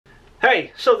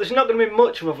Hey, so there's not going to be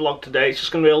much of a vlog today, it's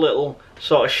just going to be a little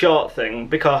sort of short thing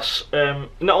because not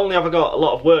only have I got a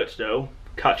lot of work to do,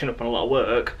 catching up on a lot of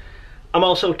work, I'm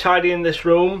also tidying this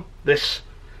room, this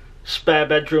spare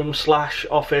bedroom slash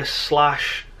office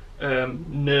slash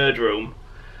nerd room.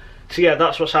 So yeah,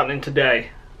 that's what's happening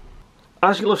today.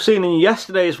 As you'll have seen in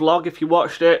yesterday's vlog, if you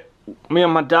watched it, me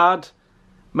and my dad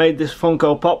made this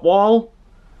Funko Pop wall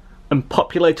and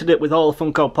populated it with all the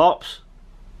Funko Pops.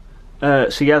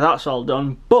 So yeah, that's all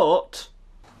done, but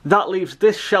that leaves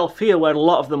this shelf here where a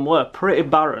lot of them were pretty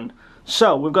barren.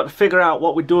 So we've got to figure out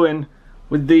what we're doing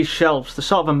with these shelves. They're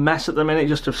sort of a mess at the minute,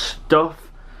 just of stuff.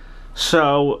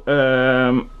 So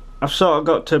I've sort of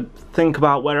got to think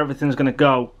about where everything's going to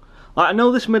go. Like, I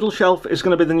know this middle shelf is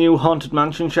going to be the new Haunted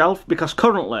Mansion shelf, because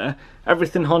currently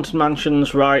everything Haunted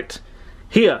Mansion's right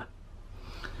here.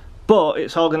 But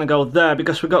it's all going to go there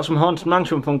because we've got some Haunted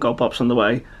Mansion Funko Pops on the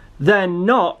way. They're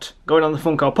not going on the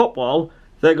Funko Pop wall,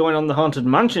 they're going on the Haunted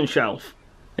Mansion shelf.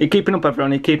 Are you keeping up,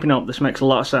 everyone? Are you keeping up? This makes a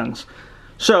lot of sense.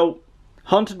 So,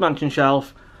 Haunted Mansion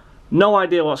shelf, no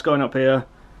idea what's going up here,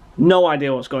 no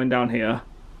idea what's going down here.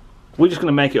 We're just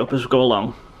going to make it up as we go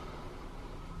along.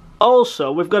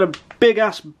 Also, we've got a big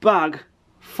ass bag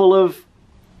full of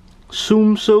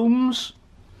Tsum Tsums.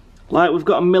 Like, we've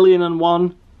got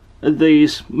 1,000,001 of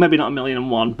these, maybe not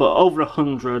 1,000,001, but over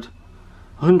 100.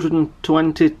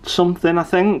 120 something, I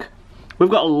think. We've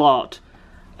got a lot.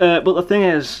 But the thing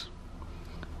is,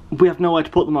 we have nowhere to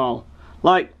put them all.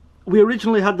 Like, we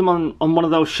originally had them on one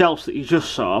of those shelves that you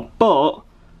just saw, but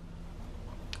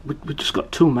we just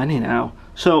got too many now.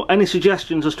 So, any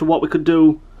suggestions as to what we could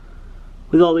do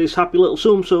with all these happy little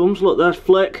Tsum Tsums? Look, there's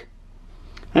Flick.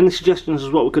 Any suggestions as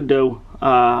to what we could do?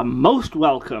 Most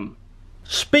welcome.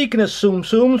 Speaking of Tsum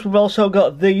Tsums, we've also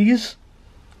got these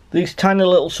tiny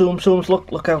little Tsum Tsums.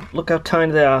 Look how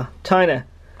tiny they are. Tiny.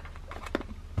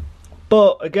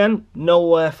 But again,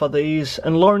 nowhere for these,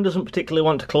 and Lauren doesn't particularly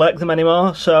want to collect them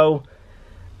anymore. So,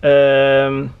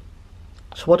 so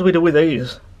what do we do with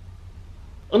these?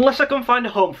 Unless I can find a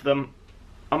home for them,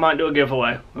 I might do a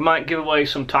giveaway. We might give away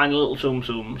some tiny little Tsum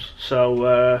Tsums.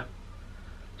 So,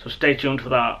 so stay tuned for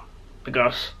that,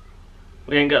 because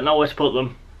we ain't got nowhere to put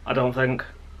them, I don't think.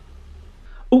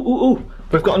 Ooh,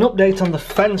 we've got an update on the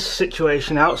fence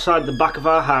situation outside the back of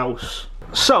our house.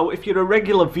 So, if you're a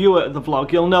regular viewer of the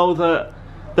vlog, you'll know that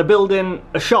they're building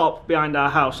a shop behind our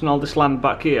house and all this land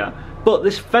back here. But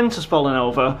this fence has fallen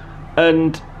over,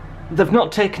 and they've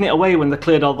not taken it away when they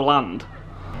cleared all the land.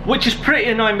 Which is pretty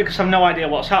annoying because I have no idea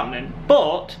what's happening.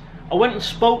 But I went and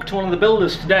spoke to one of the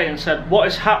builders today and said, what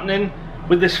is happening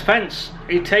with this fence?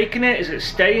 Are you taking it? Is it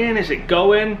staying? Is it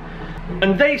going?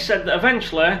 And they said that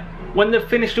eventually, when they've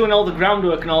finished doing all the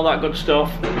groundwork and all that good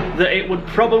stuff, that it would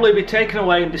probably be taken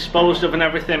away and disposed of and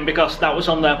everything, because that was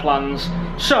on their plans.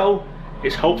 So,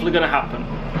 it's hopefully going to happen.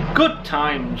 Good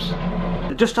times.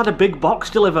 They just had a big box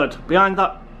delivered behind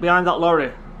that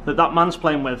lorry that man's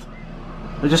playing with.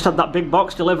 They just had that big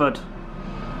box delivered.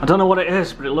 I don't know what it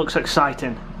is, but it looks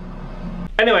exciting.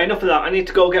 Anyway, enough of that. I need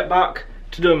to go get back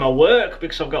to doing my work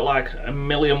because I've got like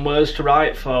 1,000,000 words to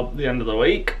write for the end of the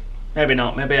week. Maybe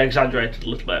not, maybe I exaggerated a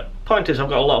little bit. Point is, I've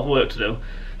got a lot of work to do.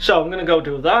 So I'm going to go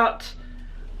do that,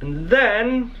 and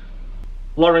then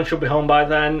Lauren should be home by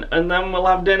then, and then we'll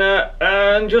have dinner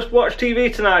and just watch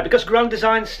TV tonight, because Grand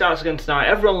Designs starts again tonight.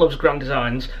 Everyone loves Grand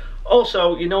Designs.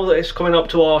 Also, you know that it's coming up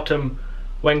to autumn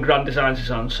when Grand Designs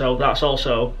is on, so that's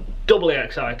also doubly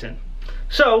exciting.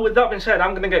 So with that being said,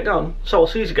 I'm going to get going, so I'll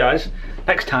see you guys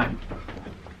next time.